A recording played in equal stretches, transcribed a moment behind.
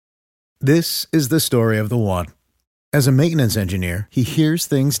This is the story of the one. As a maintenance engineer, he hears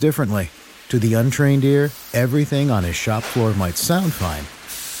things differently. To the untrained ear, everything on his shop floor might sound fine,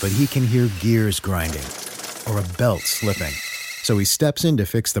 but he can hear gears grinding or a belt slipping. So he steps in to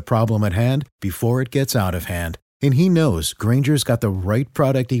fix the problem at hand before it gets out of hand. And he knows Grainger's got the right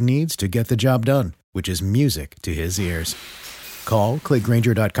product he needs to get the job done, which is music to his ears. Call, click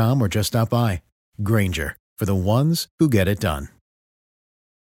Grainger.com, or just stop by. Grainger, for the ones who get it done.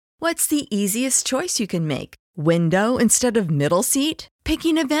 What's the easiest choice you can make? Window instead of middle seat?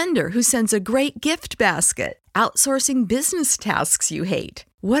 Picking a vendor who sends a great gift basket? Outsourcing business tasks you hate?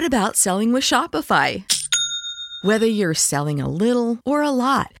 What about selling with Shopify? Whether you're selling a little or a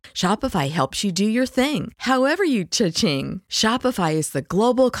lot, Shopify helps you do your thing, however you cha-ching. Shopify is the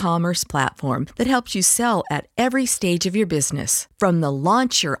global commerce platform that helps you sell at every stage of your business. From the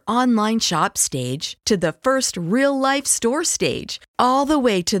launch your online shop stage to the first real-life store stage, all the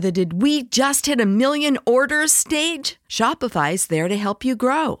way to the did we just hit a million orders stage. Shopify's there to help you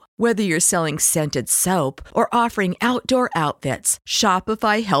grow. Whether you're selling scented soap or offering outdoor outfits,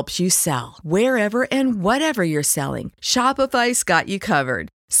 Shopify helps you sell. Wherever and whatever you're selling, Shopify's got you covered.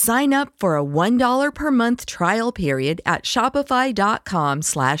 Sign up for a $1 per month trial period at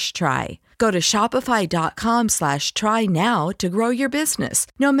shopify.com/try. Go to shopify.com/try now to grow your business,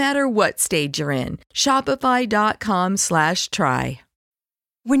 no matter what stage you're in. Shopify.com/try.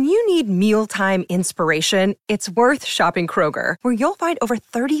 When you need mealtime inspiration, it's worth shopping Kroger, where you'll find over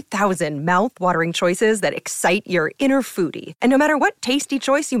 30,000 mouth-watering choices that excite your inner foodie. And no matter what tasty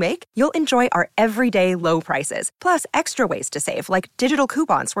choice you make, you'll enjoy our everyday low prices, plus extra ways to save, like digital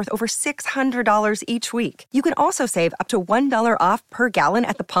coupons worth over $600 each week. You can also save up to $1 off per gallon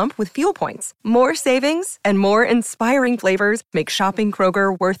at the pump with fuel points. More savings and more inspiring flavors make shopping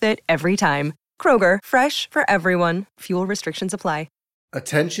Kroger worth it every time. Kroger, fresh for everyone. Fuel restrictions apply.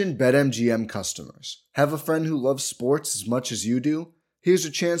 Attention BetMGM customers. Have a friend who loves sports as much as you do? Here's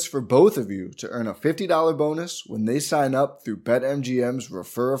a chance for both of you to earn a $50 bonus when they sign up through BetMGM's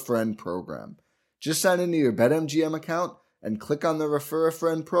Refer a Friend program. Just sign into your BetMGM account and click on the Refer a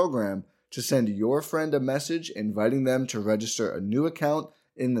Friend program to send your friend a message inviting them to register a new account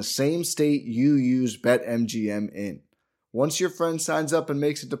in the same state you use BetMGM in. Once your friend signs up and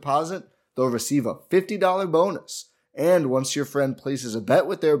makes a deposit, they'll receive a $50 bonus. And once your friend places a bet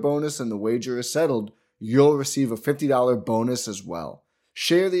with their bonus and the wager is settled, you'll receive a $50 bonus as well.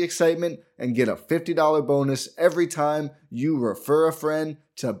 Share the excitement and get a $50 bonus every time you refer a friend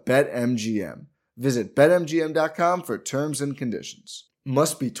to BetMGM. Visit BetMGM.com for terms and conditions.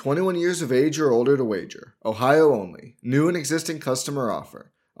 Must be 21 years of age or older to wager. Ohio only. New and existing customer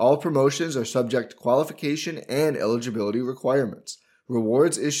offer. All promotions are subject to qualification and eligibility requirements.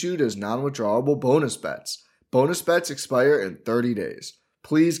 Rewards issued as non-withdrawable bonus bets. Bonus bets expire in 30 days.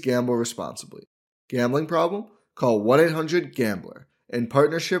 Please gamble responsibly. Gambling problem? Call 1-800-GAMBLER in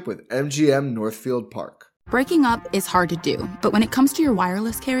partnership with MGM Northfield Park. Breaking up is hard to do, but when it comes to your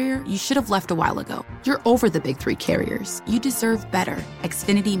wireless carrier, you should have left a while ago. You're over the big three carriers. You deserve better.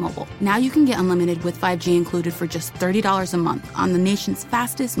 Xfinity Mobile. Now you can get unlimited with 5G included for just $30 a month on the nation's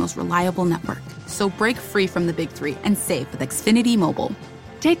fastest, most reliable network. So break free from the big three and save with Xfinity Mobile.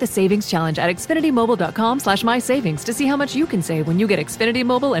 Take the savings challenge at xfinitymobile.com/mysavings to see how much you can save when you get Xfinity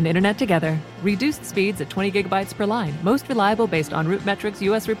Mobile and Internet together. Reduced speeds at 20 gigabytes per line. Most reliable based on Root Metrics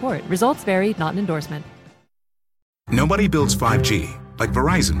US report. Results vary, not an endorsement. Nobody builds 5G like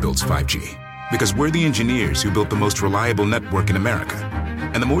Verizon builds 5G. Because we're the engineers who built the most reliable network in America.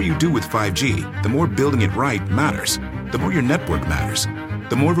 And the more you do with 5G, the more building it right matters. The more your network matters.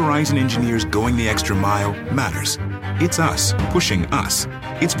 The more Verizon engineers going the extra mile matters. It's us pushing us.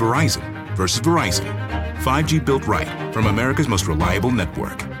 It's Verizon versus Verizon. 5G built right from America's most reliable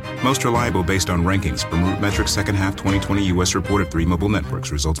network. Most reliable based on rankings from Root Metrics second half 2020 U.S. report of 3 mobile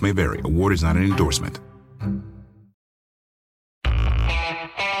networks. Results may vary. Award is not an endorsement.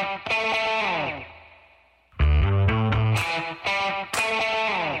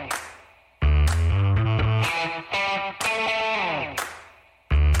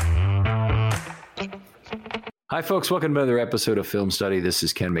 Hi, folks. Welcome to another episode of Film Study. This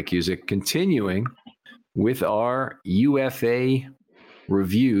is Ken McCusick, continuing with our UFA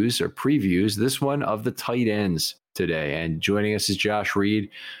reviews or previews, this one of the tight ends today. And joining us is Josh Reed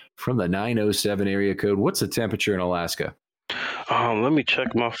from the 907 area code. What's the temperature in Alaska? Let me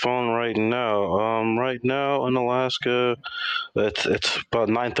check my phone right now. Right now in Alaska, it's about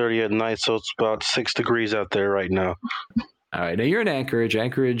 9:30 at night, so it's about 6 degrees out there right now. All right. Now you're in Anchorage.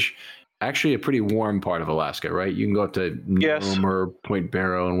 Anchorage, actually a pretty warm part of Alaska, right? You can go up to Nome or Point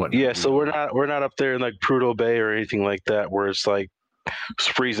Barrow and whatnot. Yeah, so we're not up there in like Prudhoe Bay or anything like that, where it's like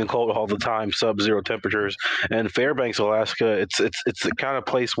freezing cold all the time, sub-zero temperatures. And Fairbanks, Alaska, it's the kind of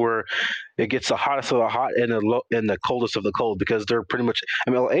place where it gets the hottest of the hot and the coldest of the cold, because they're pretty much.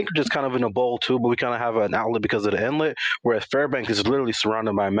 I mean, Anchorage is kind of in a bowl too, but we kind of have an outlet because of the inlet. Whereas Fairbanks is literally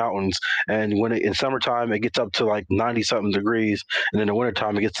surrounded by mountains, and in summertime it gets up to like 90 something degrees, and in the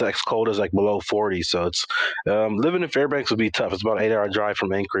wintertime it gets as cold as like below 40. So it's living in Fairbanks would be tough. It's about an 8-hour drive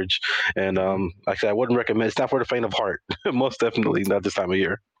from Anchorage, and like I said, I wouldn't recommend. It's not for the faint of heart. Most definitely not this time of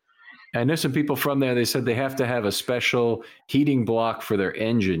year. I know some people from there, they said they have to have a special heating block for their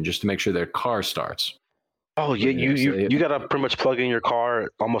engine just to make sure their car starts. Oh yeah, you gotta pretty much plug in your car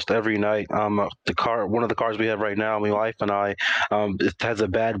almost every night. One of the cars we have right now, my wife and I, it has a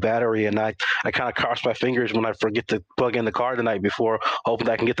bad battery, and I kind of cross my fingers when I forget to plug in the car the night before, hoping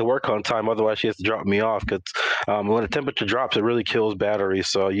that I can get to work on time. Otherwise, she has to drop me off, because when the temperature drops, it really kills batteries.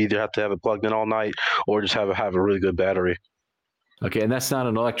 So you either have to have it plugged in all night, or just have a really good battery. Okay, and that's not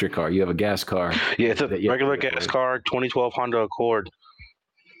an electric car. You have a gas car. Yeah, it's a regular gas car, 2012 Honda Accord.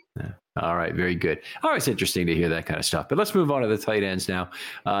 Yeah. All right, very good. Always interesting to hear that kind of stuff. But let's move on to the tight ends now.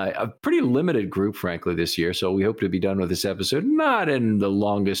 A pretty limited group, frankly, this year. So we hope to be done with this episode, not in the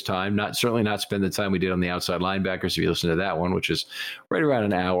longest time, certainly not spend the time we did on the outside linebackers, if you listen to that one, which is right around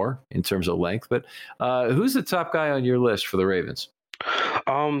an hour in terms of length. But who's the top guy on your list for the Ravens?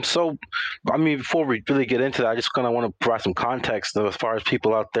 So, I mean, before we really get into that, I just kind of want to provide some context as far as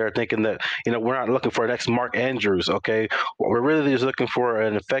people out there thinking that, we're not looking for an next Mark Andrews, okay? We're really just looking for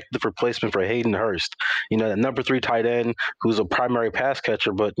an effective replacement for Hayden Hurst, that number 3 tight end who's a primary pass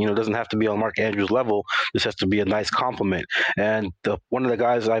catcher, but, doesn't have to be on Mark Andrews' level. This has to be a nice compliment. And one of the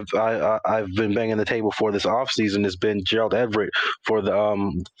guys I've been banging the table for this offseason has been Gerald Everett for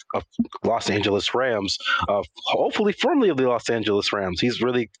the Los Angeles Rams, hopefully formerly of the Los Angeles Rams. He's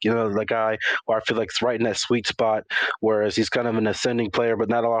really, the guy where I feel like it's right in that sweet spot, whereas he's kind of an ascending player, but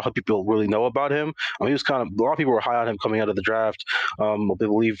not a lot of people really know about him. He was a lot of people were high on him coming out of the draft. I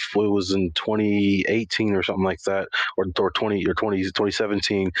believe it was in 2018 or something like that, or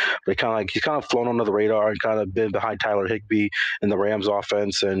 2017. But he's kind of flown under the radar and kind of been behind Tyler Higbee in the Rams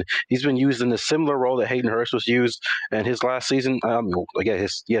offense, and he's been used in a similar role that Hayden Hurst was used in his last season.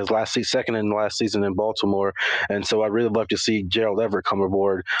 Second in the last season in Baltimore, and so I'd really love to see Gerald Everett come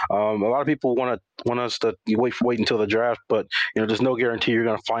aboard. A lot of people want us to wait until the draft, but there's no guarantee you're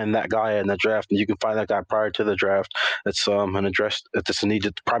going to find that guy in the draft, and you can find that guy prior to the draft. It's it's a need,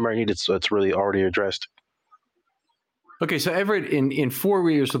 primary need. It's really already addressed. Okay, so Everett in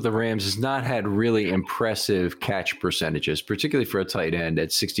 4 years with the Rams has not had really impressive catch percentages, particularly for a tight end at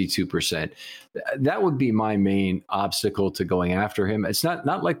 62%. That would be my main obstacle to going after him. It's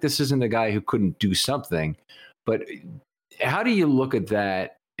not like this isn't a guy who couldn't do something, but how do you look at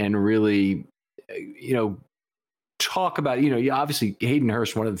that and really, talk about, obviously Hayden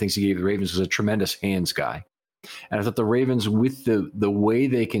Hurst, one of the things he gave the Ravens was a tremendous hands guy. And I thought the Ravens, with the way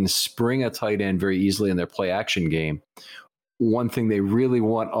they can spring a tight end very easily in their play action game, one thing they really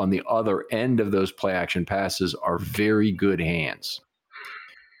want on the other end of those play action passes are very good hands.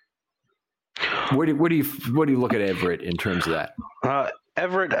 What do you look at Everett in terms of that?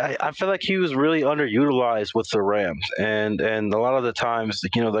 Everett, I feel like he was really underutilized with the Rams, and a lot of the times,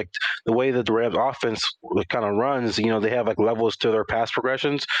 like the way that the Rams offense kind of runs, they have like levels to their pass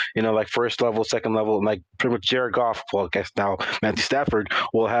progressions, like first level, second level, and like pretty much Jared Goff, well, I guess now Matthew Stafford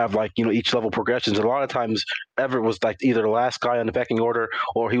will have like, each level progressions. And a lot of times Everett was like either the last guy on the pecking order,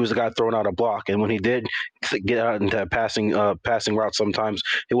 or he was the guy throwing out a block. And when he did get out into passing routes, sometimes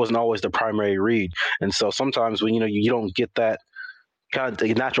it wasn't always the primary read. And so sometimes when, you don't get that kind of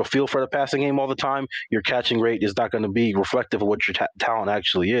a natural feel for the passing game all the time, your catching rate is not going to be reflective of what your talent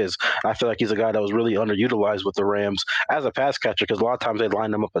actually is. I feel like he's a guy that was really underutilized with the Rams as a pass catcher, because a lot of times they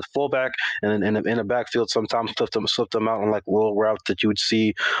line him up at fullback, and in the backfield sometimes slipped them out on like little routes that you would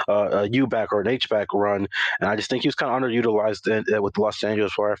see a U-back or an H-back run. And I just think he was kind of underutilized with Los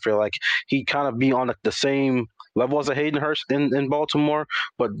Angeles, where I feel like he kind of be on the same level as a Hayden Hurst in Baltimore,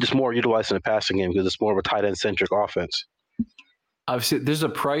 but just more utilized in the passing game because it's more of a tight end-centric offense. Obviously, there's a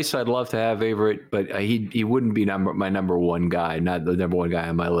price I'd love to have Everett, but he wouldn't be my number one guy, not the number one guy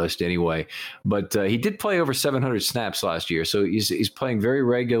on my list anyway. But he did play over 700 snaps last year, so he's playing very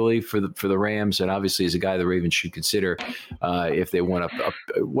regularly for the Rams, and obviously is a guy the Ravens should consider if they want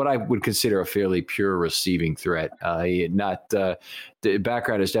what I would consider a fairly pure receiving threat. The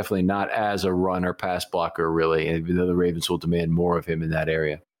background is definitely not as a run or pass blocker, really, even though the Ravens will demand more of him in that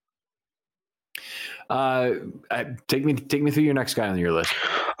area. Take me through your next guy on your list.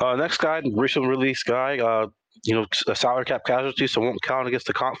 Next guy, recent release guy, a salary cap casualty, so won't count against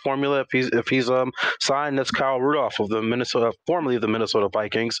the comp formula if he's signed. That's Kyle Rudolph of the formerly of the Minnesota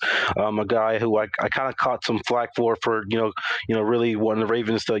Vikings, a guy who I kind of caught some flack for really wanting the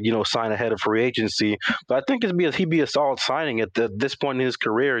Ravens to sign ahead of free agency. But I think he'd be a solid signing at this point in his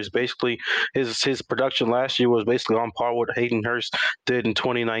career. He's basically his production last year was basically on par with Hayden Hurst did in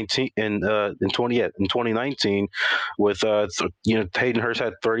 2019 in 2019 with Hayden Hurst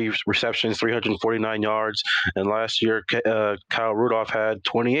had 30 receptions, 349 yards. And last year, Kyle Rudolph had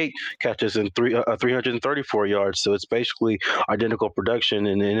 28 catches and 334 yards. So it's basically identical production.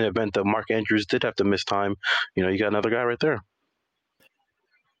 And in the event that Mark Andrews did have to miss time, you got another guy right there.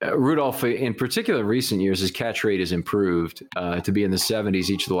 Rudolph, in particular, recent years, his catch rate has improved to be in the 70s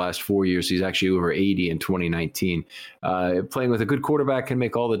each of the last 4 years. He's actually over 80 in 2019. Playing with a good quarterback can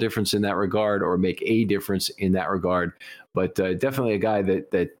make all the difference in that regard, or make a difference in that regard. But definitely a guy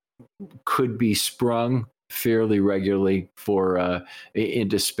that could be sprung fairly regularly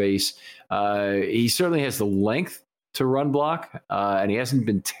into space. He certainly has the length to run block, and he hasn't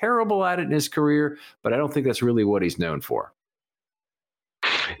been terrible at it in his career, but I don't think that's really what he's known for.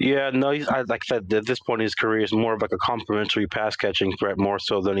 Yeah, no, like I said, at this point in his career, is more of like a complimentary pass catching threat more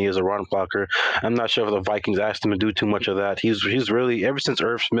so than he is a run blocker. I'm not sure if the Vikings asked him to do too much of that. He's really, ever since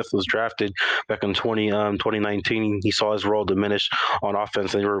Irv Smith was drafted back in 2019, he saw his role diminish on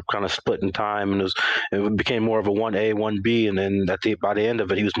offense, and they were kind of split in time, and it became more of a 1A, 1B, and then by the end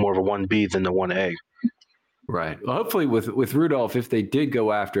of it, he was more of a 1B than the 1A. Right. Well, hopefully with Rudolph, if they did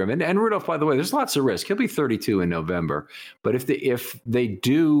go after him, and Rudolph, by the way, there's lots of risk. He'll be 32 in November, but if they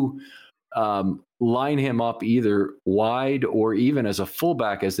do line him up either wide or even as a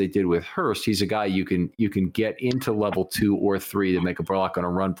fullback, as they did with Hurst, he's a guy you can get into level 2 or 3 to make a block on a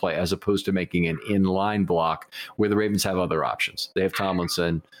run play, as opposed to making an inline block where the Ravens have other options. They have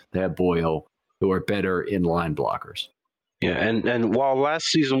Tomlinson, they have Boyle, who are better inline blockers. Yeah, and while last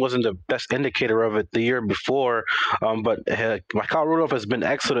season wasn't the best indicator of it the year before, but Kyle Rudolph has been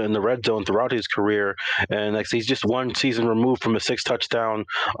excellent in the red zone throughout his career, and he's just one season removed from a 6-touchdown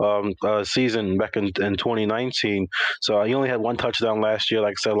season back in 2019. So he only had 1 touchdown last year.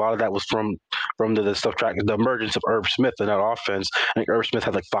 Like I said, a lot of that was from the stuff track, the emergence of Irv Smith in that offense. I think Irv Smith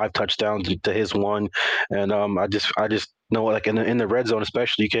had like 5 touchdowns to his 1, and I just know, like in the red zone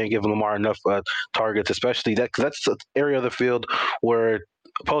especially, you can't give Lamar enough targets, especially that's the area of the field where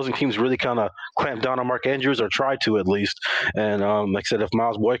opposing teams really kind of clamp down on Mark Andrews, or try to at least. And like I said, if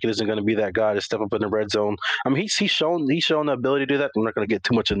Miles Boykin isn't going to be that guy to step up in the red zone, I mean, he's shown the ability to do that. I'm not going to get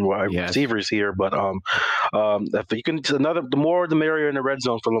too much in receivers here, but if you can, the more the merrier in the red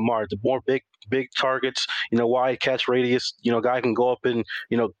zone for Lamar. The more big targets, wide catch radius, guy can go up and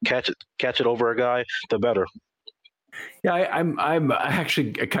catch it over a guy, the better. Yeah, I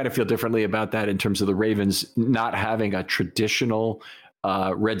actually kind of feel differently about that in terms of the Ravens not having a traditional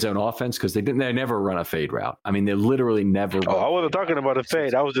red zone offense, because they never run a fade route. I mean, they literally never. I wasn't talking about a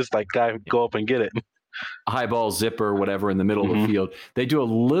fade. I was just like, guy, go up and get it. High ball, zipper, whatever in the middle of the field. They do a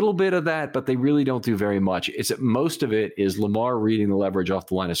little bit of that, but they really don't do very much. Most of it is Lamar reading the leverage off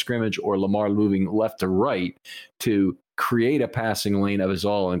the line of scrimmage, or Lamar moving left to right to create a passing lane of his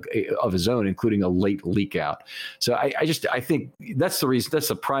own, including a late leak out. So I think that's the reason. That's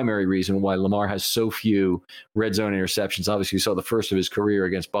the primary reason why Lamar has so few red zone interceptions. Obviously, we saw the first of his career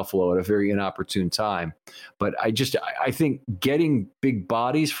against Buffalo at a very inopportune time. But I think getting big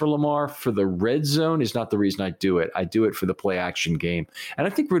bodies for Lamar for the red zone is not the reason I do it. I do it for the play action game, and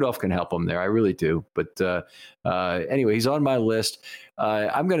I think Rudolph can help him there. I really do. But anyway, he's on my list.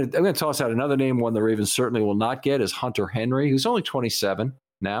 I'm gonna toss out another name. One the Ravens certainly will not get is Hunter Henry, who's only 27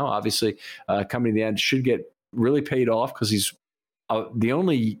 now. Obviously, coming to the end, should get really paid off because he's the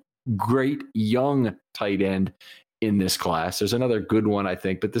only great young tight end in this class. There's another good one, I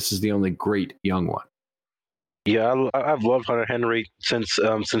think, but this is the only great young one. Yeah, I've loved Hunter Henry since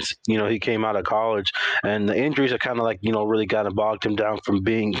he came out of college, and the injuries are kind of like really kind of bogged him down from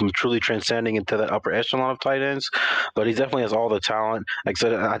truly transcending into the upper echelon of tight ends. But he definitely has all the talent. Like I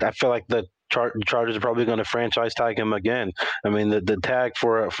said, I feel like the Chargers are probably going to franchise tag him again. I mean, the tag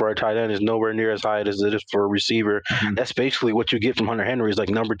for a tight end is nowhere near as high as it is for a receiver. Mm-hmm. That's basically what you get from Hunter Henry, is like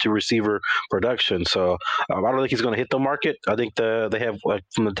number 2 receiver production. So I don't think he's going to hit the market. I think they have, like,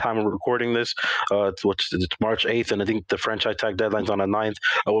 from the time of recording this, it's March 8th, and I think the franchise tag deadline's on the 9th.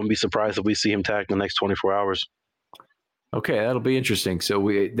 I wouldn't be surprised if we see him tagged in the next 24 hours. Okay, that'll be interesting. So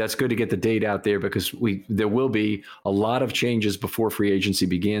that's good to get the date out there, because there will be a lot of changes before free agency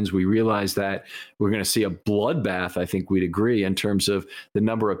begins. We realize that we're going to see a bloodbath, I think we'd agree, in terms of the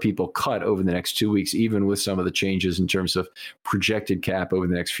number of people cut over the next 2 weeks, even with some of the changes in terms of projected cap over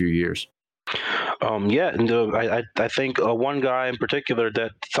the next few years. Yeah, and I think one guy in particular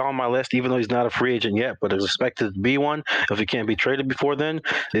that's on my list, even though he's not a free agent yet, but is expected to be one if he can't be traded before then,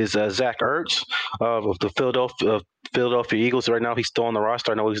 is Zach Ertz of the Philadelphia Eagles. Right now, he's still on the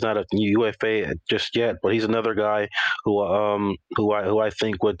roster. I know he's not a UFA just yet, but he's another guy who I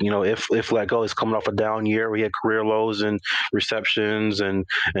think would, if let go, is coming off a down year. We had career lows in receptions and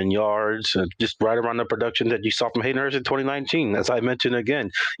yards, and just right around the production that you saw from Hayden Hurst in 2019. As I mentioned again,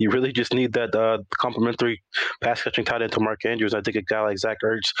 you really just need that complementary pass catching tight end to Mark Andrews. I think a guy like Zach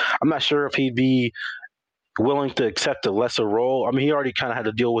Ertz, I'm not sure if he'd be willing to accept a lesser role. I mean, he already kind of had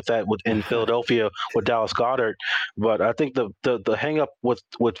to deal with that in Philadelphia with Dallas Goedert, but I think the hang up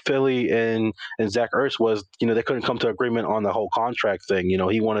with Philly and Zach Ertz was, they couldn't come to agreement on the whole contract thing.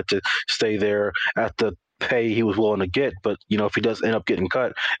 He wanted to stay there at the pay he was willing to get, but if he does end up getting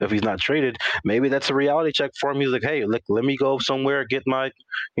cut, if he's not traded, maybe that's a reality check for him. He's like, hey, let me go somewhere, get my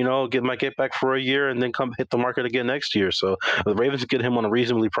get back for a year, and then come hit the market again next year. So if the Ravens get him on a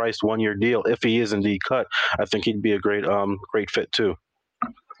reasonably priced 1-year deal, if he is indeed cut, I think he'd be a great fit too.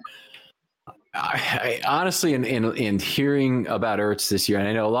 I honestly, in hearing about Ertz this year, and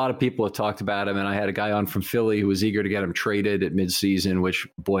I know a lot of people have talked about him, and I had a guy on from Philly who was eager to get him traded at midseason, which,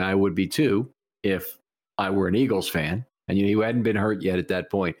 boy, I would be too if I were an Eagles fan, and he hadn't been hurt yet at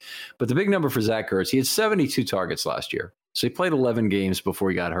that point. But the big number for Zach Ertz, he had 72 targets last year. So he played 11 games before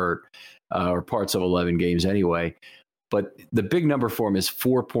he got hurt, or parts of 11 games anyway. But the big number for him is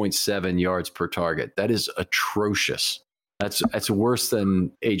 4.7 yards per target. That is atrocious. That's worse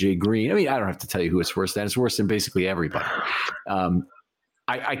than AJ Green. I mean, I don't have to tell you who it's worse than. It's worse than basically everybody.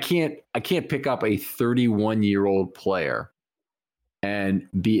 I can't pick up a 31-year-old player and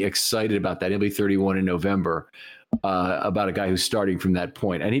be excited about that. He'll be 31 in November, about a guy who's starting from that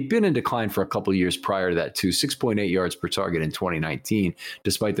point. And he'd been in decline for a couple of years prior to that, too. 6.8 yards per target in 2019,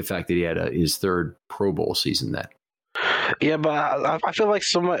 despite the fact that he had his third Pro Bowl season then. Yeah, but I feel like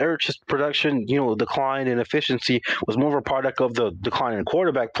some of Ertz's production, decline in efficiency was more of a product of the decline in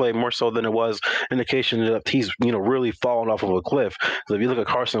quarterback play more so than it was indication that he's, really fallen off of a cliff. So if you look at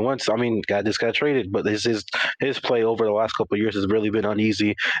Carson Wentz, I mean, guy just got traded, but his play over the last couple of years has really been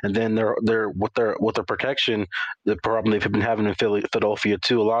uneasy. And then they're with their protection, the problem they've been having in Philadelphia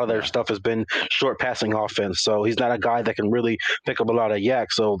too. A lot of their stuff has been short passing offense. So he's not a guy that can really pick up a lot of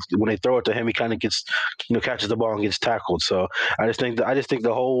yak. So when they throw it to him, he kind of gets, catches the ball and gets tackled. So I just think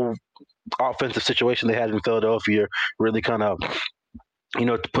the whole offensive situation they had in Philadelphia really kind of,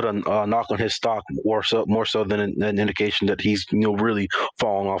 to put a knock on his stock more so than an indication that he's really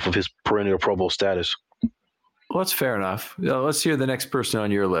falling off of his perennial Pro Bowl status. Well, that's fair enough. Let's hear the next person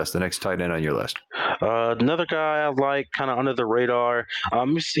on your list, the next tight end on your list. Another guy I like, kind of under the radar.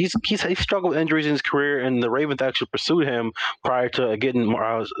 He's struggled with injuries in his career, and the Ravens actually pursued him prior to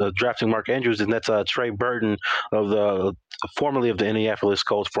drafting Mark Andrews, and that's Trey Burton formerly of the Indianapolis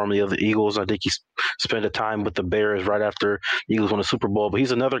Colts, formerly of the Eagles. I think he spent a time with the Bears right after the Eagles won a Super Bowl. But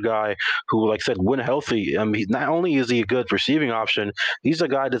he's another guy who, like I said, when healthy, not only is he a good receiving option, he's a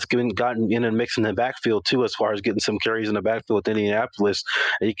guy that's gotten in and mixed in the backfield too, as far as getting some carries in the backfield with Indianapolis.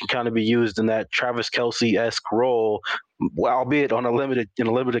 And he can kind of be used in that Travis Kelce-esque role, albeit in a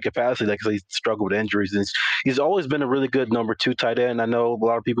limited capacity, like he struggled with injuries. And he's always been a really good number 2 tight end. I know a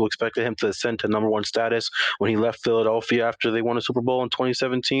lot of people expected him to ascend to number 1 status when he left Philadelphia after they won a Super Bowl in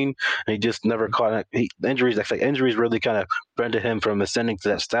 2017, and he just never caught injuries. Injuries really kind of prevented him from ascending to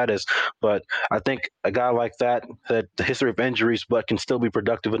that status. But I think a guy like that the history of injuries but can still be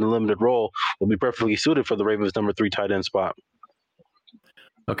productive in a limited role will be perfectly suited for the Ravens' number 3 tight end spot.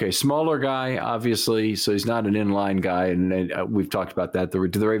 Okay, smaller guy, obviously, so he's not an inline guy, and we've talked about that. Do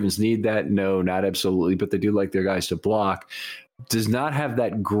the Ravens need that? No, not absolutely, but they do like their guys to block. Does not have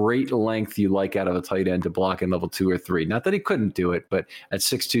that great length you like out of a tight end to block in level 2 or 3. Not that he couldn't do it, but at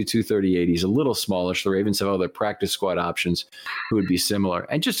 6'2", 238, he's a little smaller. So the Ravens have other practice squad options who would be similar.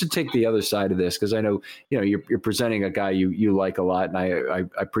 And just to take the other side of this, because I know you're presenting a guy you like a lot, and I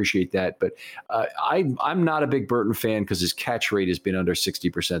appreciate that. But I'm not a big Burton fan because his catch rate has been under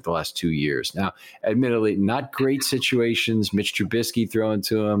 60% the last 2 years. Now, admittedly, not great situations. Mitch Trubisky throwing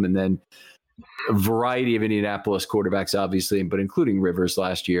to him, and then a variety of Indianapolis quarterbacks, obviously, but including Rivers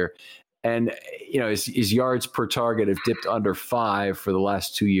last year. And, his yards per target have dipped under 5 for the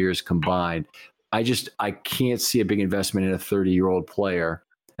last 2 years combined. I can't see a big investment in a 30-year-old player.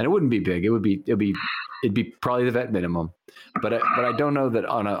 And it wouldn't be big. It'd be probably the vet minimum. But I don't know that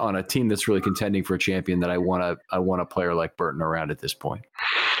on a team that's really contending for a champion that I want a player like Burton around at this point.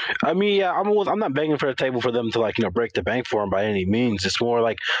 I mean, yeah, I'm not begging for a table for them to break the bank for him by any means. It's more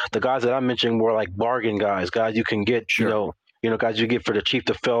like the guys that I'm mentioning were like bargain guys you can get, sure. guys you get for the chief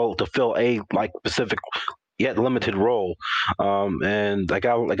to fill a like specific yet limited role. And a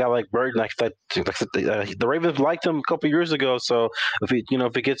guy like Burton, the Ravens liked him a couple years ago. So if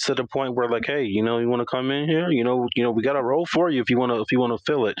it gets to the point where like, hey, you want to come in here, we got a role for you if you want to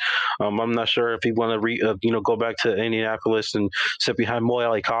fill it. I'm not sure if he want to go back to Indianapolis and sit behind Mo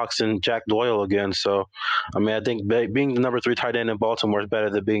Alley Cox and Jack Doyle again. So, I mean, I think being the number 3 tight end in Baltimore is better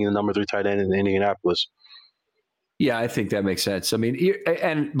than being the number 3 tight end in Indianapolis. Yeah, I think that makes sense. I mean,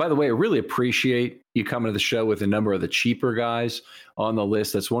 and by the way, I really appreciate you coming to the show with a number of the cheaper guys on the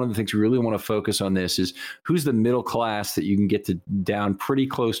list. That's one of the things we really want to focus on. This is who's the middle class that you can get to down pretty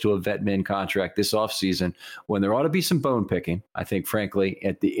close to a vet min contract this offseason when there ought to be some bone picking, I think, frankly,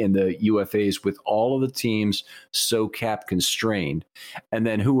 in the UFAs with all of the teams so cap constrained. And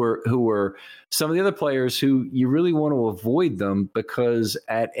then who are some of the other players who you really want to avoid them because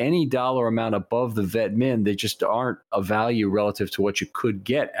at any dollar amount above the vet min, they just aren't a value relative to what you could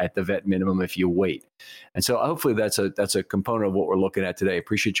get at the vet minimum if you wait. And so hopefully that's a component of what we're looking at today.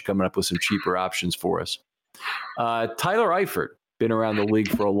 Appreciate you coming up with some cheaper options for us. Tyler Eifert, been around the league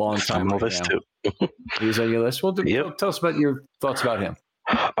for a long time. He's on your list. Well, tell us about your thoughts about him.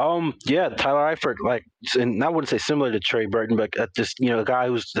 Yeah, Tyler Eifert, and I wouldn't say similar to Trey Burton, but just a guy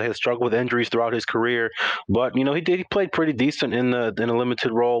has struggled with injuries throughout his career. But he played pretty decent in a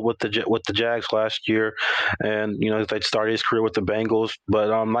limited role with the Jags last year, and they started his career with the Bengals. But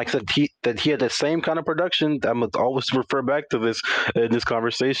like I said, he had that same kind of production. I'm gonna always refer back to this in this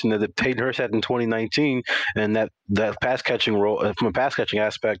conversation that Peyton Hurst had in 2019, and that pass catching role from a pass catching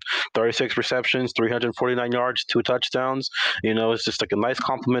aspect, 36 receptions, 349 yards, 2 touchdowns. It's just like a nice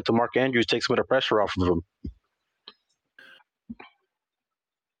compliment to Mark Andrews, take some of the pressure off of him.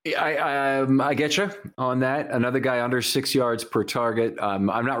 I get you on that. Another guy under 6 yards per target. I'm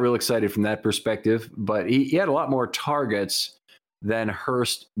not real excited from that perspective, but he had a lot more targets than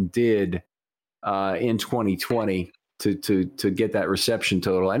Hurst did in 2020 to get that reception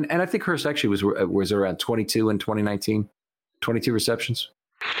total. And I think Hurst actually was around 22 in 2019, 22 receptions.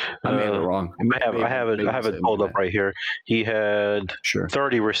 I may have it wrong. I have it pulled up right here. He had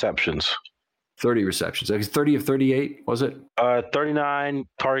 30 receptions. 30 receptions. 30 of 38, was it? 39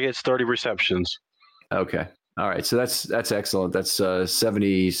 targets, 30 receptions. Okay. All right. So that's excellent. That's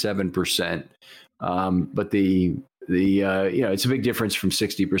 77%. But the it's a big difference from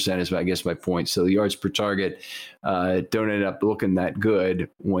 60% is I guess my point. So the yards per target don't end up looking that good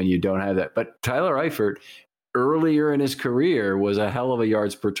when you don't have that. But Tyler Eifert, earlier in his career, was a hell of a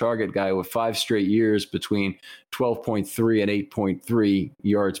yards per target guy with 5 straight years between 12.3 and 8.3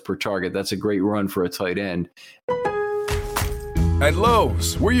 yards per target. That's a great run for a tight end. At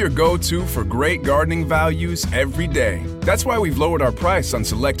Lowe's, we're your go-to for great gardening values every day. That's why we've lowered our price on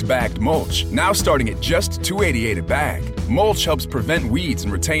select bagged mulch, now starting at just $2.88 a bag. Mulch helps prevent weeds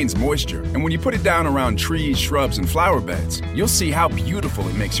and retains moisture. And when you put it down around trees, shrubs, and flower beds, you'll see how beautiful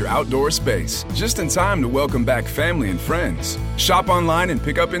it makes your outdoor space. Just in time to welcome back family and friends. Shop online and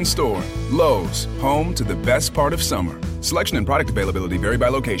pick up in store. Lowe's, home to the best part of summer. Selection and product availability vary by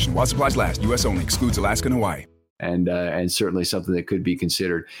location. While supplies last, U.S. only. Excludes Alaska and Hawaii. And certainly something that could be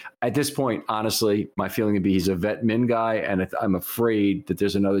considered. At this point, honestly, my feeling would be he's a vet min guy, and I'm afraid that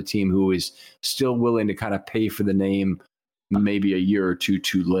there's another team who is still willing to kind of pay for the name maybe a year or two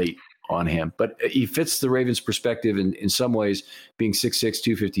too late on him. But he fits the Ravens' perspective in some ways, being 6'6",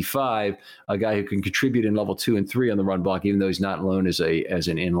 255, a guy who can contribute in level 2 and 3 on the run block, even though he's not known as an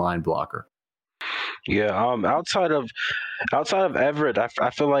inline blocker. Yeah, outside of Everett,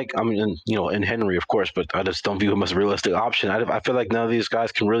 I feel like, I mean, in Henry, of course, but I just don't view him as a realistic option. I feel like none of these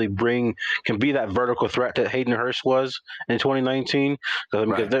guys can really be that vertical threat that Hayden Hurst was in 2019.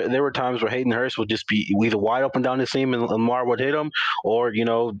 Because there were times where Hayden Hurst would just be either wide open down the seam and Lamar would hit him, or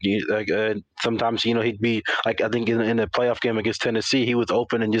sometimes he'd be like, I think in the playoff game against Tennessee, he was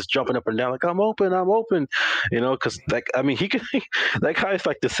open and just jumping up and down like, I'm open, because that guy is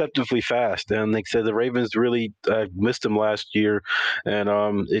like deceptively fast, and like I said, the Ravens really missed him last year, and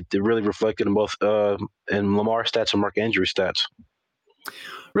it really reflected in both in Lamar's stats and Mark Andrews' stats.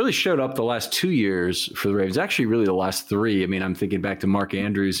 Really showed up the last 2 years for the Ravens. Actually, really the last 3. I mean, I'm thinking back to Mark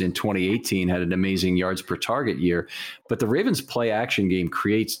Andrews in 2018, had an amazing yards per target year. But the Ravens play action game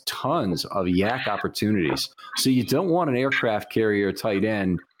creates tons of yak opportunities. So you don't want an aircraft carrier tight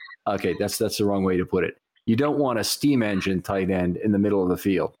end. Okay, that's the wrong way to put it. You don't want a steam engine tight end in the middle of the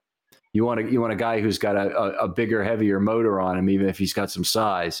field. You want a guy who's got a bigger, heavier motor on him, even if he's got some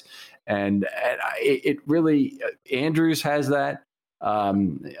size. And it really, Andrews has that.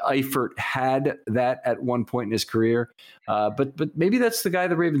 Eifert had that at one point in his career, but maybe that's the guy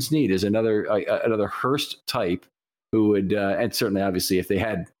the Ravens need, is another Hurst type who would, and certainly obviously if they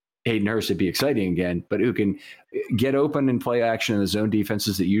had Hayden Hurst, it'd be exciting again, but who can get open and play action in the zone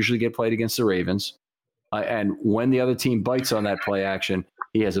defenses that usually get played against the Ravens. And when the other team bites on that play action,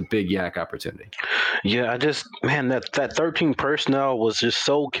 he has a big yak opportunity. Yeah, that 13 personnel was just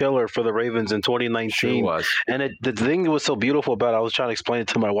so killer for the Ravens in 2019. Sure was. And the thing that was so beautiful about it, I was trying to explain it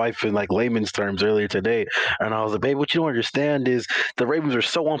to my wife in like layman's terms earlier today. And I was like, babe, what you don't understand is the Ravens are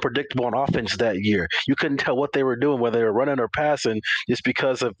so unpredictable on offense that year. You couldn't tell what they were doing, whether they were running or passing, just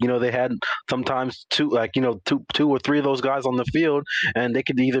because of, they had sometimes two or three of those guys on the field, and they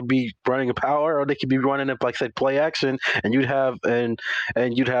could either be running a power or they could be running it, like I said, play action, and you'd have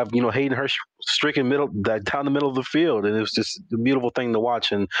Hayden Hurst streaking down the middle of the field, and it was just a beautiful thing to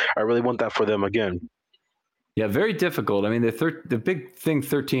watch, and I really want that for them again. Yeah, very difficult. I mean, the big thing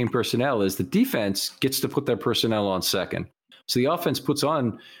 13 personnel is the defense gets to put their personnel on second. So the offense puts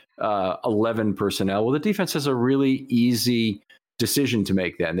on 11 personnel. Well, the defense has a really easy decision to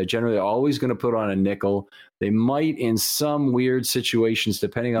make then. They're generally always going to put on a nickel. They might, in some weird situations,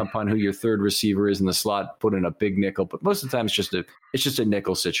 depending upon who your third receiver is in the slot, put in a big nickel. But most of the time, it's just a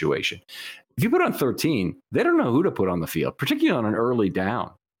nickel situation. If you put on 13, they don't know who to put on the field, particularly on an early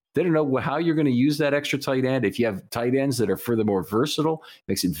down. They don't know how you're going to use that extra tight end. If you have tight ends that are furthermore versatile, it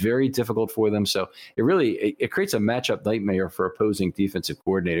makes it very difficult for them. So it creates a matchup nightmare for opposing defensive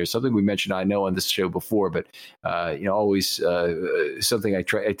coordinators. Something we mentioned, I know, on this show before, but always something I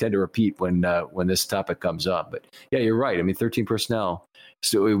tend to repeat when this topic comes up. But yeah, you're right. I mean, 13 personnel.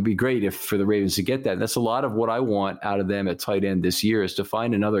 So it would be great for the Ravens to get that. And that's a lot of what I want out of them at tight end this year, is to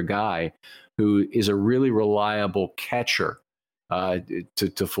find another guy who is a really reliable catcher.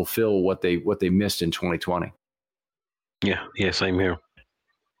 To fulfill what they missed in 2020. Yeah, same here.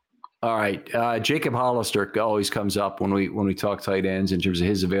 All right, Jacob Hollister always comes up when we talk tight ends in terms of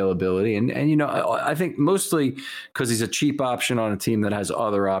his availability, and I think mostly because he's a cheap option on a team that has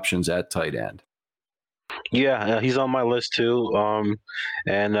other options at tight end. Yeah, he's on my list too,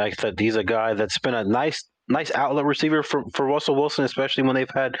 and like I said, he's a guy that's been a nice outlet receiver for Russell Wilson, especially when they've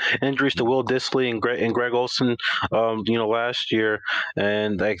had injuries to Will Dissly and Greg Olsen, last year.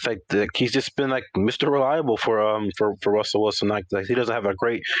 And like he's just been like Mr. Reliable for Russell Wilson. Like he doesn't have a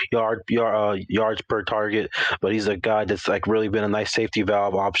great yards per target, but he's a guy that's like really been a nice safety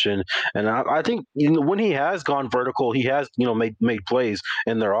valve option. And I think when he has gone vertical, he has made plays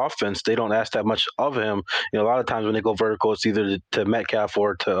in their offense. They don't ask that much of him. A lot of times when they go vertical, it's either to Metcalf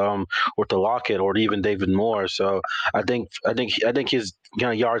or to Lockett or to even David Moore. So I think his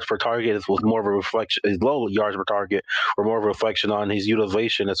kind of yards per target was more of a reflection. His low yards per target were more of a reflection on his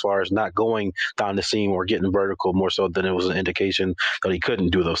utilization as far as not going down the seam or getting vertical, more so than it was an indication that he couldn't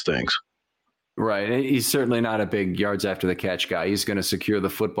do those things. Right. He's certainly not a big yards after the catch guy. He's going to secure the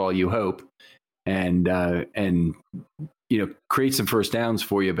football, you hope, and create some first downs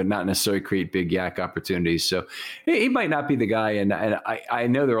for you, but not necessarily create big yak opportunities. So he might not be the guy. And I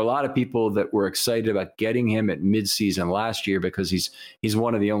know there are a lot of people that were excited about getting him at midseason last year because he's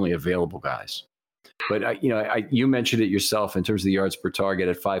one of the only available guys. But you mentioned it yourself in terms of the yards per target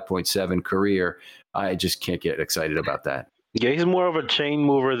at 5.7 career. I just can't get excited about that. Yeah, he's more of a chain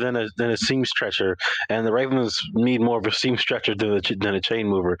mover than a seam stretcher, and the Ravens need more of a seam stretcher than a chain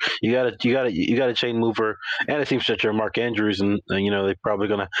mover. You got a chain mover and a seam stretcher, Mark Andrews, and they're probably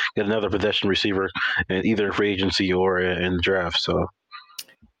gonna get another possession receiver, either in free agency or in the draft. So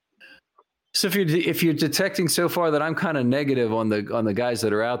if you're detecting so far that I'm kind of negative on the guys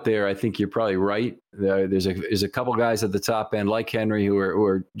that are out there, I think you're probably right. There's a couple guys at the top end like Henry who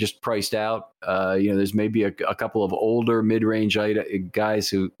are just priced out. There's maybe a couple of older mid-range guys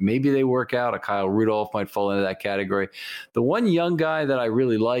who maybe they work out. A Kyle Rudolph might fall into that category. The one young guy that I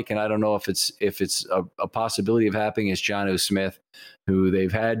really like, and I don't know if it's a possibility of happening, is Jonnu Smith, who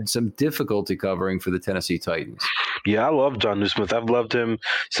they've had some difficulty covering for the Tennessee Titans. Yeah, I love Jonnu Smith. I've loved him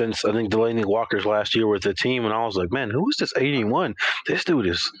since I think Delaney Walker's last year with the team, and I was like, man, who is this 81? This dude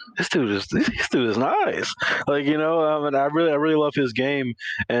is nice. And I really love his game,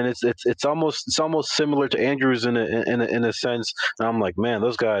 and it's almost similar to Andrews in a sense. And I'm like, man,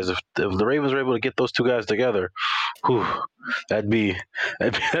 those guys, if the Ravens were able to get those two guys together, whew, that'd be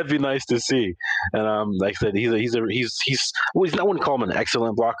nice to see. And like I said, he's I wouldn't call him an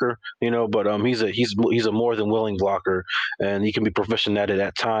excellent blocker, but he's a more than willing blocker, and he can be proficient at it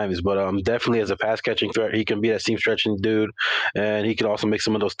at times. But definitely as a pass catching threat, he can be that seam stretching dude, and he can also make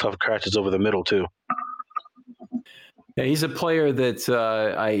some of those tough catches over the middle too. Yeah, he's a player that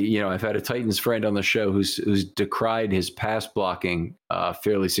I've had a Titans friend on the show who's decried his pass blocking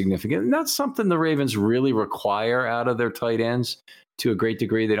fairly significant. And that's something the Ravens really require out of their tight ends, to a great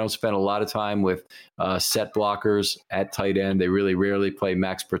degree. They don't spend a lot of time with set blockers at tight end. They really rarely play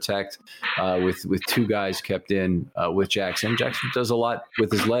max protect with two guys kept in with Jackson. Jackson does a lot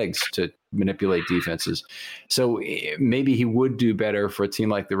with his legs to manipulate defenses. So maybe he would do better for a team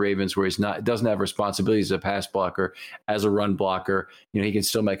like the Ravens, where doesn't have responsibilities as a pass blocker, as a run blocker. He can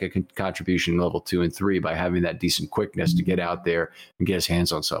still make a contribution in level 2 and 3 by having that decent quickness to get out there and get his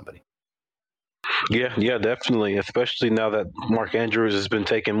hands on somebody. Yeah, definitely. Especially now that Mark Andrews has been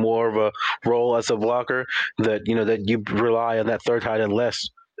taking more of a role as a blocker, that you rely on that third tight end less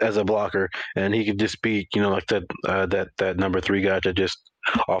as a blocker, and he could just be like that number 3 guy to just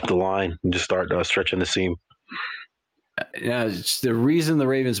off the line and just start stretching the seam. Yeah, it's the reason the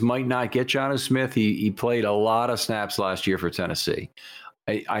Ravens might not get Jonnu Smith. He played a lot of snaps last year for Tennessee.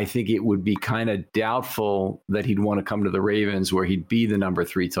 I think it would be kind of doubtful that he'd want to come to the Ravens, where he'd be the number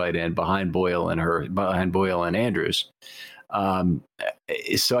 3 tight end behind Boyle and Andrews.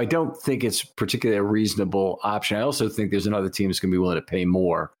 So I don't think it's particularly a reasonable option. I also think there's another team that's going to be willing to pay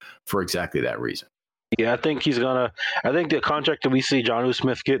more for exactly that reason. Yeah, I think the contract that we see Jonnu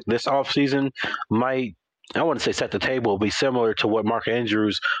Smith get this offseason might, I wouldn't say set the table, be similar to what Mark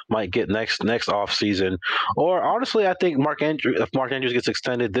Andrews might get next offseason. Or honestly, I think if Mark Andrews gets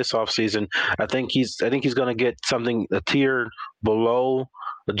extended this offseason, I think he's going to get something a tier below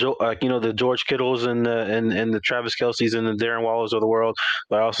the George Kittles and the Travis Kelce's and the Darren Wallers of the world.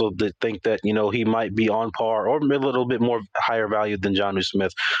 But I also think that he might be on par or a little bit more higher value than Jonnu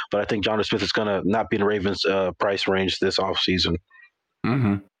Smith. But I think Jonnu Smith is going to not be in the Ravens' price range this offseason.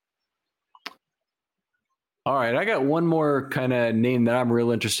 Mm-hmm. All right, I got one more kind of name that I'm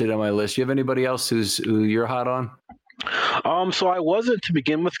real interested in on my list. You have anybody else who you're hot on? So I wasn't to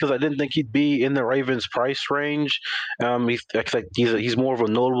begin with, because I didn't think he'd be in the Ravens' price range. He's more of a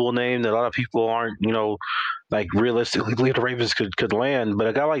notable name that a lot of people aren't, like realistically believe the Ravens could land. But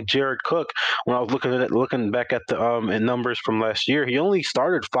a guy like Jared Cook, when I was looking back at the numbers from last year, he only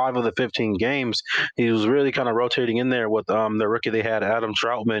started 5 of the 15 games. He was really kind of rotating in there with the rookie they had, Adam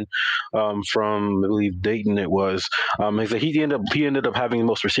Troutman, from I believe Dayton it was. He ended up having the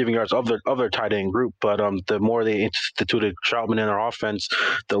most receiving yards of their tight end group. But the more they instituted Troutman in their offense,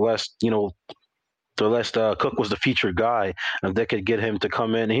 the less Cook was the featured guy, and they could get him to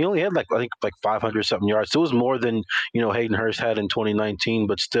come in. And he only had like 500 something yards. So it was more than Hayden Hurst had in 2019.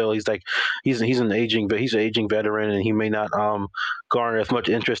 But still, he's an aging veteran, and he may not garner as much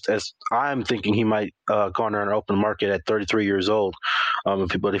interest as I'm thinking he might garner in an open market at 33 years old.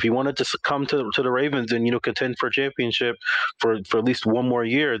 But if he wanted to come to the Ravens and contend for a championship for at least one more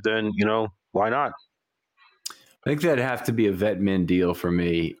year, then why not? I think that'd have to be a vet min deal for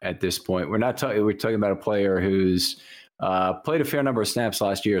me at this point. We're talking about a player who's played a fair number of snaps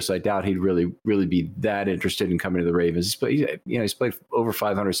last year, so I doubt he'd really be that interested in coming to the Ravens. But he's played over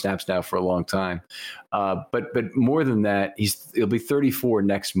 500 snaps now for a long time. But more than that, he'll be 34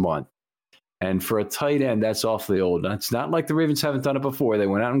 next month. And for a tight end, that's awfully old. And it's not like the Ravens haven't done it before. They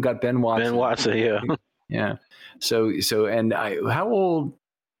went out and got Ben Watson. Yeah. Yeah. So how old?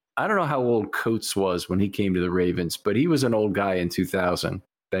 I don't know how old Coates was when he came to the Ravens, but he was an old guy in 2000,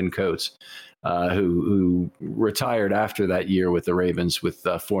 Ben Coates, who retired after that year with the Ravens with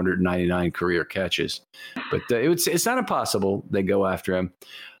 499 career catches. But it's not impossible they go after him.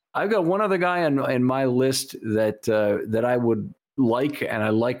 I've got one other guy in my list that I would like, and I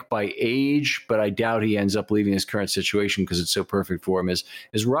like by age, but I doubt he ends up leaving his current situation because it's so perfect for him, is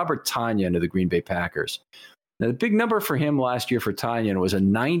Robert Tonyan of the Green Bay Packers. Now, the big number for him last year for Tonyan was a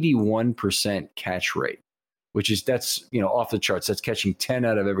 91% catch rate, that's off the charts. That's catching 10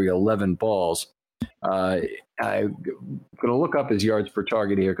 out of every 11 balls. I'm going to look up his yards per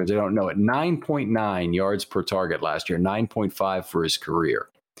target here because I don't know it. 9.9 yards per target last year, 9.5 for his career.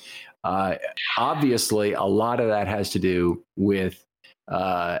 Obviously, a lot of that has to do with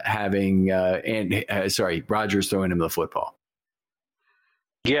having Rodgers throwing him the football.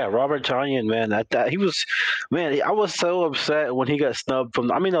 Yeah, Robert Tonyan, man, I was so upset when he got snubbed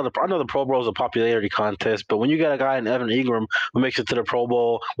from. I know the Pro Bowl is a popularity contest, but when you got a guy in Evan Ingram who makes it to the Pro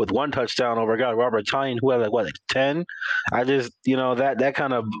Bowl with 1 touchdown over a guy Robert Tonyan who had 10, I just that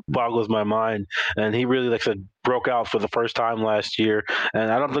kind of boggles my mind. And he really broke out for the first time last year,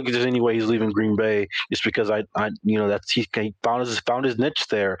 and I don't think there's any way he's leaving Green Bay just because he found his niche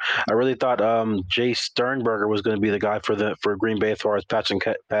there. I really thought Jay Sternberger was going to be the guy for Green Bay as far as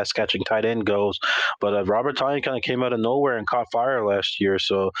pass catching tight end goes, but Robert Tonyan kind of came out of nowhere and caught fire last year.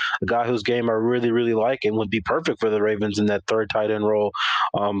 So a guy whose game I really really like and would be perfect for the Ravens in that third tight end role.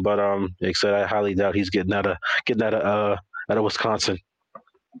 Like I said, I highly doubt he's getting out of Wisconsin.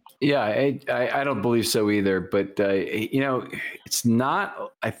 Yeah, I don't believe so either. But it's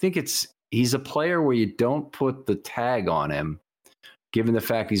not. I think he's a player where you don't put the tag on him, given the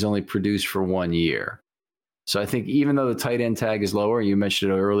fact he's only produced for 1 year. So I think even though the tight end tag is lower, you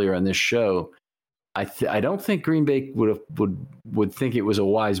mentioned it earlier on this show, I don't think Green Bay would think it was a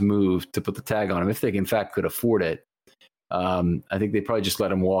wise move to put the tag on him if they in fact could afford it. I think they probably just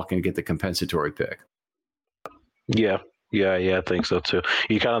let him walk and get the compensatory pick. Yeah, I think so too.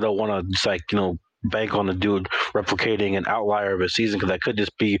 You kind of don't want to just bank on the dude replicating an outlier of a season, because that could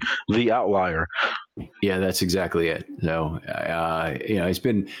just be the outlier. Yeah, that's exactly it. So, he's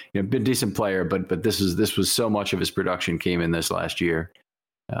been a decent player, but this was so much of his production came in this last year.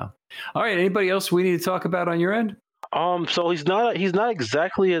 Yeah. All right. Anybody else we need to talk about on your end? So he's not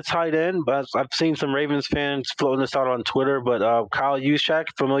exactly a tight end, but I've seen some Ravens fans floating this out on Twitter. But Kyle Juszczyk,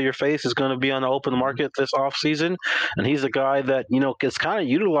 familiar face, is going to be on the open market this offseason, and he's a guy that gets kind of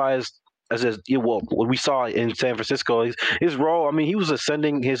utilized as what we saw in San Francisco. His role, I mean, he was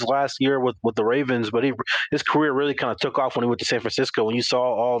ascending his last year with the Ravens, but his career really kind of took off when he went to San Francisco. When you saw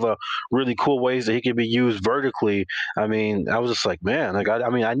all the really cool ways that he could be used vertically, I mean, I was just like, man,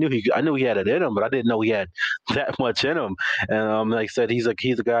 I knew he had it in him, but I didn't know he had that much in him. And like I said, he's a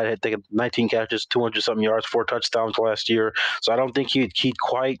guy that had taken 19 catches, 200-something yards, 4 touchdowns last year. So I don't think he'd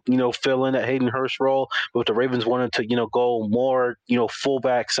quite fill in that Hayden Hurst role. But the Ravens wanted to go more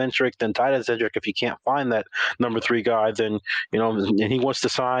fullback centric than tight end centric. If you can't find that number 3 guy, then and he wants to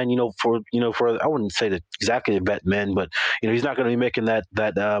sign for I wouldn't say that exactly a vet men, but he's not going to be making that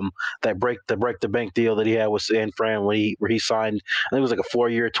break the bank deal that he had with San Fran where he signed. I think it was like a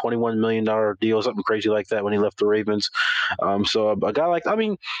 4-year, $21 million deal, something crazy like that when he left the Ravens. So a guy like,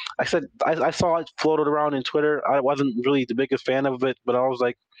 I said I saw it floated around in Twitter. I wasn't really the biggest fan of it, but I was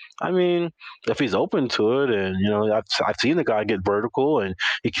like, if he's open to it, and I've seen the guy get vertical, and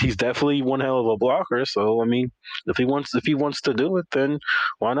he's definitely one hell of a blocker. So if he wants to do it, then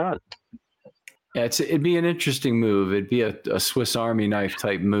why not? Yeah, it'd be an interesting move. It'd be a Swiss Army knife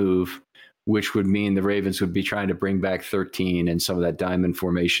type move, which would mean the Ravens would be trying to bring back 13 and some of that diamond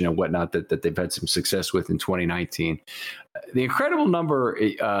formation and whatnot that they've had some success with in 2019. The incredible number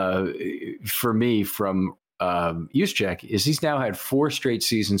for me from Juszczyk is he's now had 4 straight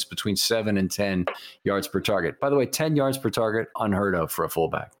seasons between 7 and 10 yards per target. By the way, 10 yards per target, unheard of for a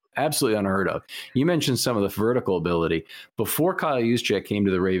fullback. Absolutely unheard of. You mentioned some of the vertical ability. Before Kyle Juszczyk came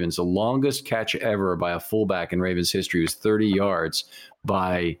to the Ravens, the longest catch ever by a fullback in Ravens history was 30 yards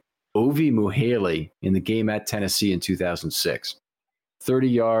by Ovi Muhele in the game at Tennessee in 2006.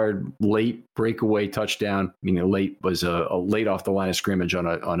 30-yard late breakaway touchdown. Late was a late off the line of scrimmage on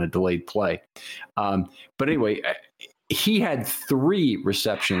a delayed play. But anyway, he had 3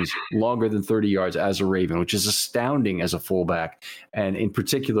 receptions longer than 30 yards as a Raven, which is astounding as a fullback. And in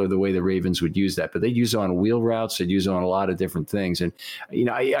particular, the way the Ravens would use that. But they'd use it on wheel routes. They'd use it on a lot of different things. And,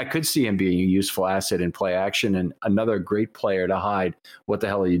 I could see him being a useful asset in play action and another great player to hide what the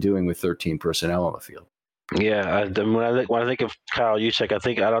hell are you doing with 13 personnel on the field. Yeah, when I think of Kyle Juszczyk,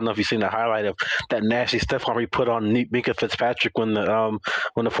 I don't know if you've seen the highlight of that nasty stiff arm he put on Minkah Fitzpatrick when the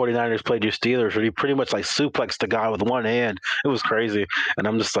 49ers played your Steelers, where he pretty much like suplexed the guy with one hand. It was crazy, and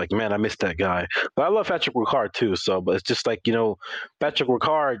I'm just like, man, I missed that guy. But I love Patrick Ricard too. So, but it's just like Patrick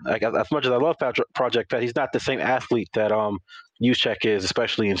Ricard. Like as much as I love Project Pat, he's not the same athlete that Juszczyk is,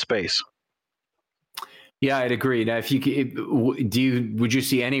 especially in space. Yeah, I'd agree. Now, would you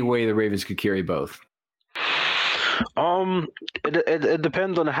see any way the Ravens could carry both? It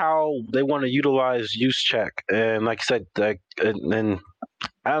depends on how they want to utilize Juszczyk, and like I said, and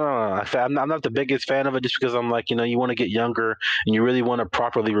I don't know. I'm not the biggest fan of it, just because I'm like, you want to get younger and you really want to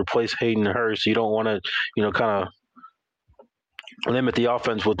properly replace Hayden Hurst. You don't want to, kind of limit the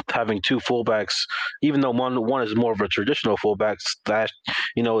offense with having 2 fullbacks, even though one is more of a traditional fullback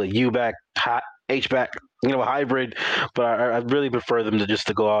 / U-back, H-back, hybrid. But I really prefer them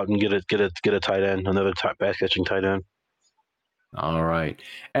to go out and get a tight end, another pass catching tight end. All right.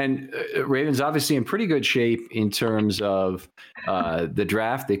 And Ravens obviously in pretty good shape in terms of the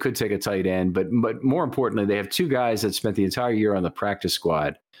draft. They could take a tight end, but more importantly, they have 2 guys that spent the entire year on the practice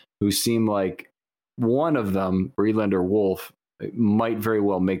squad who seem like one of them, Breeland or Wolf, might very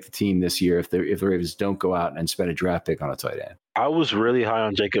well make the team this year if the Ravens don't go out and spend a draft pick on a tight end. I was really high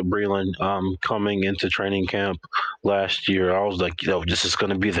on Jacob Breeland coming into training camp last year. I was like, this is going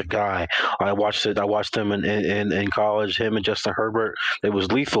to be the guy. I watched him in college. Him and Justin Herbert, it was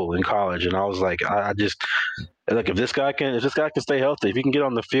lethal in college, and I was like, if this guy can stay healthy, if he can get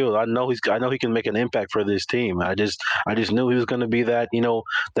on the field, I know he can make an impact for this team. I just knew he was going to be that.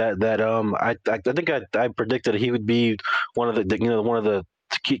 I think I predicted he would be one of the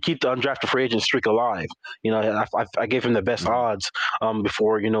keep the undrafted free agent streak alive. You know, I gave him the best odds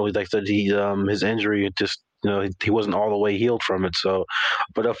before, you know, like I said, his injury just, you know, he wasn't all the way healed from it. So,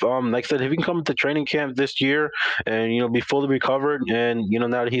 but if like I said, if he can come to training camp this year and, you know, be fully recovered, and, you know,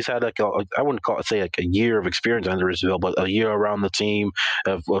 now that he's had like I wouldn't say like a year of experience under his belt, but a year around the team,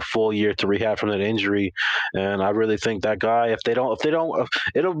 a full year to rehab from that injury, and I really think that guy, if they don't,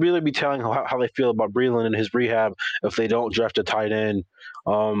 it'll really be telling how they feel about Breeland and his rehab if they don't draft a tight end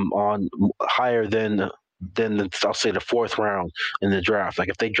on higher than I'll say the 4th round in the draft. Like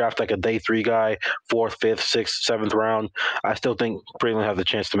if they draft like a day 3 guy, 4th, 5th, 6th, 7th round, I still think Breeland has a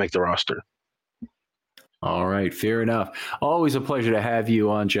chance to make the roster. All right, fair enough. Always a pleasure to have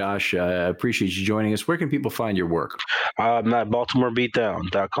you on, Josh. Appreciate you joining us. Where can people find your work? I'm at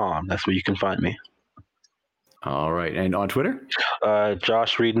BaltimoreBeatdown.com. That's where you can find me. All right, and on Twitter?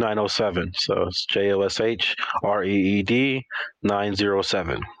 Josh Reed 907. So it's JOSHREED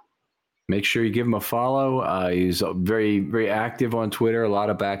 907. Make sure you give him a follow. He's very, very active on Twitter, a lot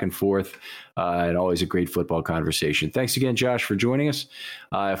of back and forth, and always a great football conversation. Thanks again, Josh, for joining us.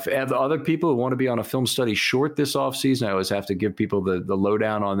 If other people who want to be on a film study short this offseason, I always have to give people the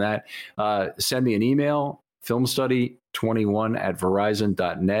lowdown on that. Send me an email,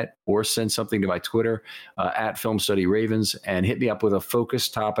 filmstudy21@verizon.net, or send something to my Twitter at filmstudyravens, and hit me up with a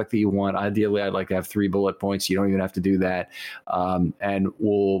focused topic that you want. Ideally, I'd like to have 3 bullet points. You don't even have to do that. And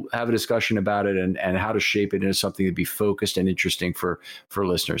we'll have a discussion about it and how to shape it into something to be focused and interesting for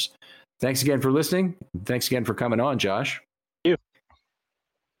listeners. Thanks again for listening. Thanks again for coming on, Josh. Thank you.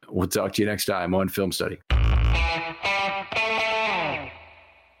 We'll talk to you next time on Film Study.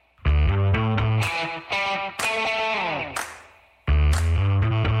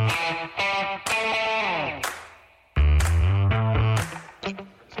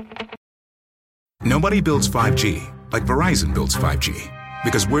 Nobody builds 5G like Verizon builds 5G,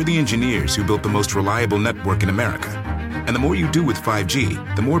 because we're the engineers who built the most reliable network in America. And the more you do with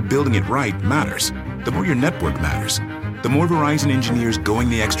 5G, the more building it right matters. The more your network matters. The more Verizon engineers going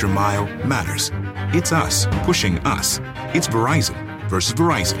the extra mile matters. It's us pushing us. It's Verizon versus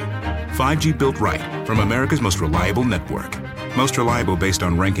Verizon. 5G built right from America's most reliable network. Most reliable based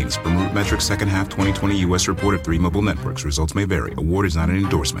on rankings from RootMetrics second half 2020 U.S. report of 3 mobile networks. Results may vary. Award is not an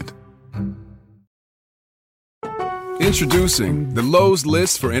endorsement. Introducing the Lowe's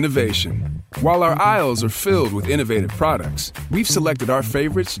List for Innovation. While our aisles are filled with innovative products, we've selected our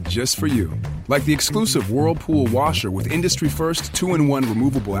favorites just for you. Like the exclusive Whirlpool washer with industry-first 2-in-1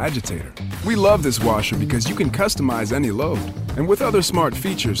 removable agitator. We love this washer because you can customize any load. And with other smart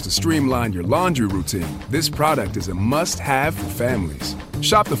features to streamline your laundry routine, this product is a must-have for families.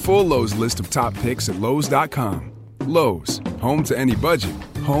 Shop the full Lowe's list of top picks at Lowe's.com. Lowe's, home to any budget,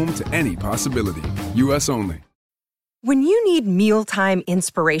 home to any possibility. U.S. only. When you need mealtime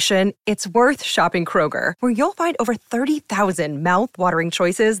inspiration, it's worth shopping Kroger, where you'll find over 30,000 mouth-watering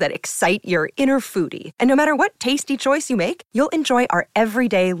choices that excite your inner foodie. And no matter what tasty choice you make, you'll enjoy our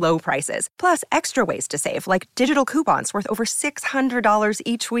everyday low prices, plus extra ways to save, like digital coupons worth over $600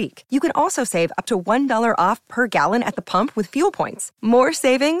 each week. You can also save up to $1 off per gallon at the pump with fuel points. More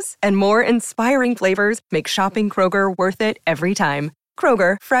savings and more inspiring flavors make shopping Kroger worth it every time.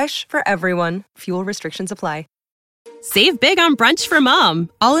 Kroger, fresh for everyone. Fuel restrictions apply. Save big on brunch for mom,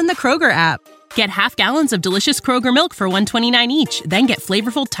 all in the Kroger app. Get half gallons of delicious Kroger milk for $1.29 each. Then get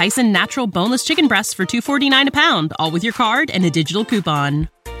flavorful Tyson natural boneless chicken breasts for $2.49 a pound, all with your card and a digital coupon.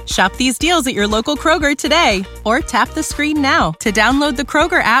 Shop these deals at your local Kroger today, or tap the screen now to download the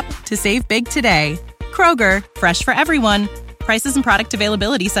Kroger app to save big today. Kroger, fresh for everyone. Prices and product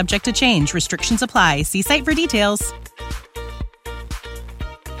availability subject to change. Restrictions apply. See site for details.